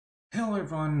Hello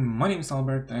everyone, my name is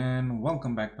Albert and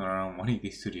welcome back to our 180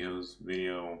 Studios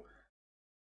video.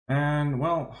 And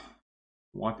well,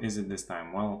 what is it this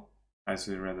time? Well, as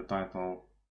you read the title,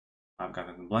 I've got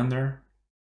a Blender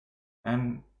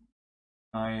and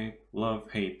I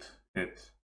hate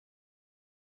it.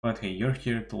 But hey, you're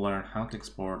here to learn how to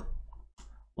export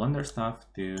Blender stuff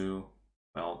to,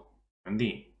 well,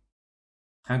 MMD.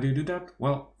 How do you do that?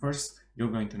 Well, first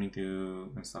you're going to need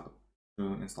to install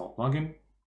a plugin.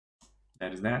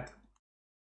 That is that,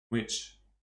 which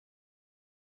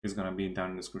is going to be down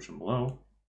in the description below.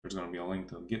 There's going to be a link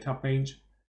to a GitHub page,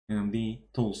 and the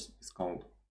tools is called.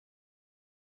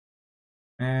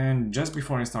 And just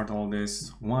before I start all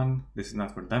this, one, this is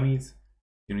not for dummies.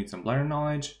 You need some Blender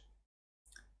knowledge.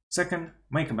 Second,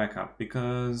 make a backup,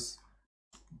 because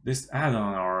this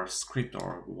add-on or script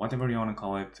or whatever you want to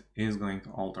call it is going to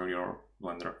alter your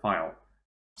Blender file.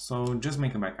 So just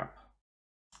make a backup.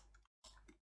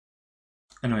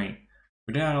 Anyway,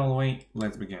 with that out of the way,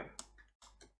 let's begin.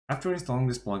 After installing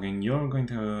this plugin, you're going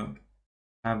to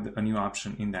have a new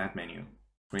option in that menu,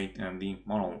 create MMD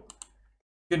model.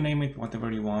 You can name it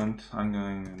whatever you want. I'm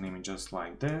going to name it just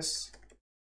like this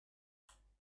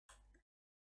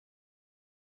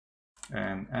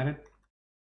and add it.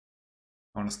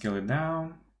 I want to scale it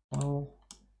down, well,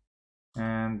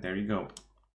 and there you go.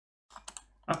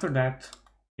 After that,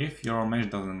 if your mesh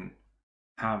doesn't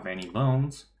have any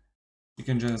bones, you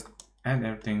can just add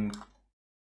everything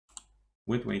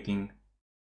with weighting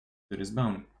to this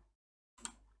bone.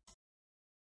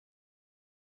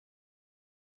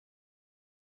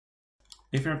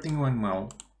 If everything went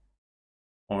well,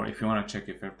 or if you want to check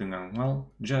if everything went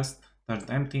well, just touch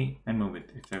the empty and move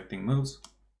it. If everything moves,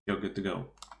 you're good to go.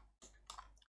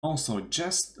 Also,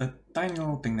 just a tiny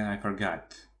little thing that I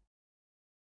forgot.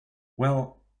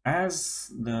 Well, as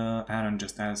the add-on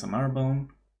just adds a more bone,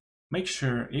 make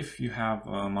sure if you have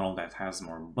a model that has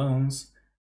more bones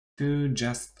to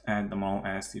just add the model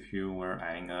as if you were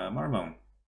adding a more bone.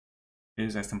 It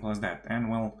is as simple as that. And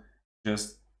well,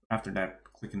 just after that,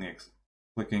 clicking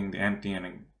the empty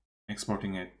and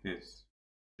exporting it is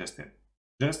just it.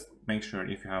 Just make sure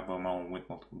if you have a model with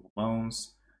multiple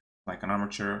bones, like an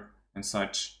armature and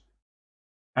such,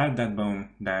 add that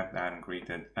bone that add-on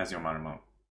created as your model bone.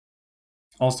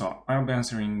 Also, I'll be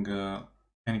answering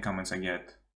any comments I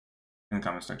get in the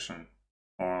comment section,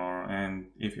 and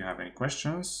if you have any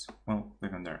questions, well,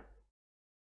 leave them there.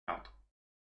 Out.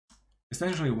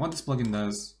 Essentially, what this plugin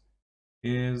does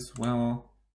is,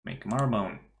 well, make a model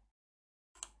bone.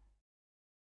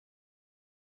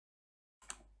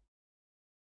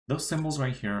 Those symbols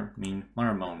right here mean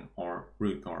marrow or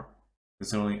root, or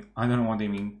necessarily, I don't know what they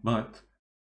mean, but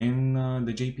in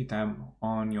the JP tab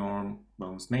on your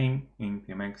bone's name in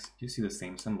PMX, you see the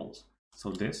same symbols. So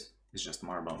this is just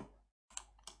marrow bone.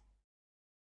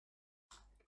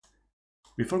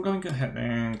 Before going ahead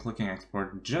and clicking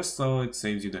export, just so it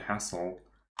saves you the hassle,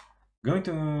 go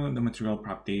into the material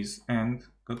properties and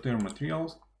go to your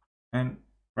materials, and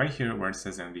right here where it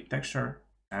says MMD texture,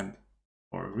 add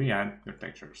or re-add your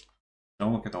textures.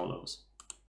 Don't look at all those.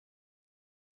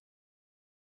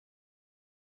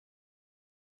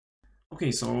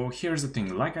 Okay, so here's the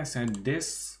thing. Like I said,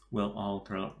 this will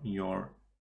alter your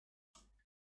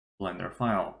Blender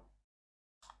file.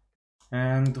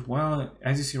 And well,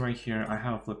 as you see right here, I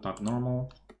have flipped up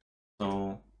normal.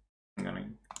 So I'm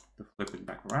going to flip it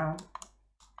back around.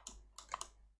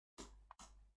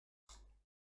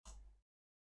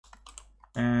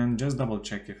 And just double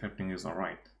check if everything is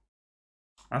alright.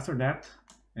 After that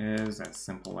is as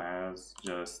simple as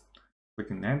just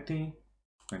clicking empty,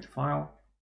 going to file,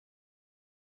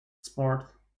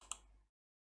 export,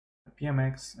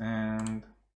 PMX, and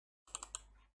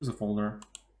choose a folder,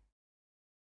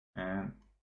 and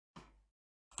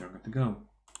you're good to go.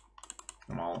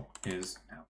 The model is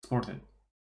now exported.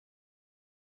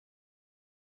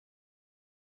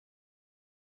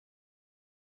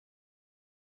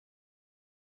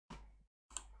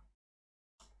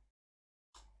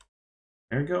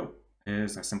 There you go. It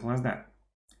is as simple as that.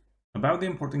 About the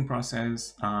importing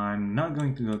process, I'm not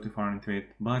going to go too far into it,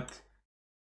 but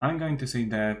I'm going to say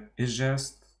that it's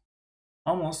just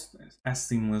almost as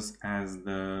seamless as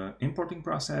the importing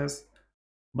process,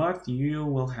 but you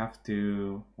will have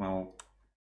to, well,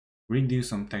 redo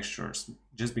some textures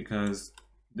just because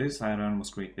this add-on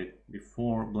was created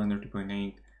before Blender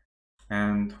 2.8,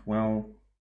 and well,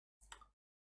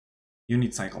 you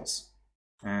need cycles,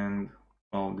 and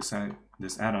well,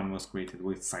 this add-on was created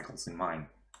with cycles in mind.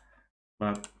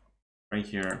 But right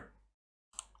here,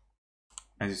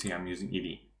 as you see, I'm using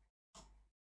EV.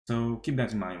 So keep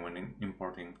that in mind when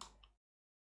importing.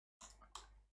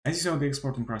 As you saw, the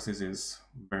exporting process is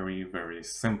very, very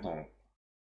simple.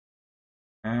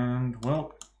 And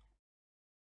well,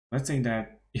 let's say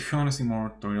that if you want to see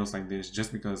more tutorials like this,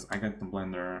 just because I got the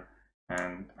Blender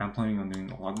and I'm planning on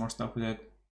doing a lot more stuff with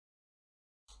it,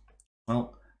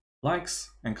 well,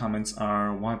 likes and comments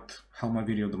are what help my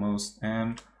video the most,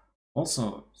 and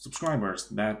also subscribers,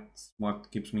 that's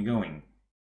what keeps me going.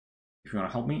 If you want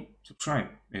to help me, subscribe.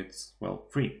 It's, well,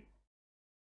 free.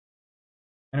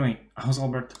 Anyway, I was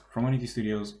Albert from MMD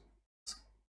Studios. Thanks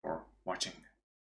for watching.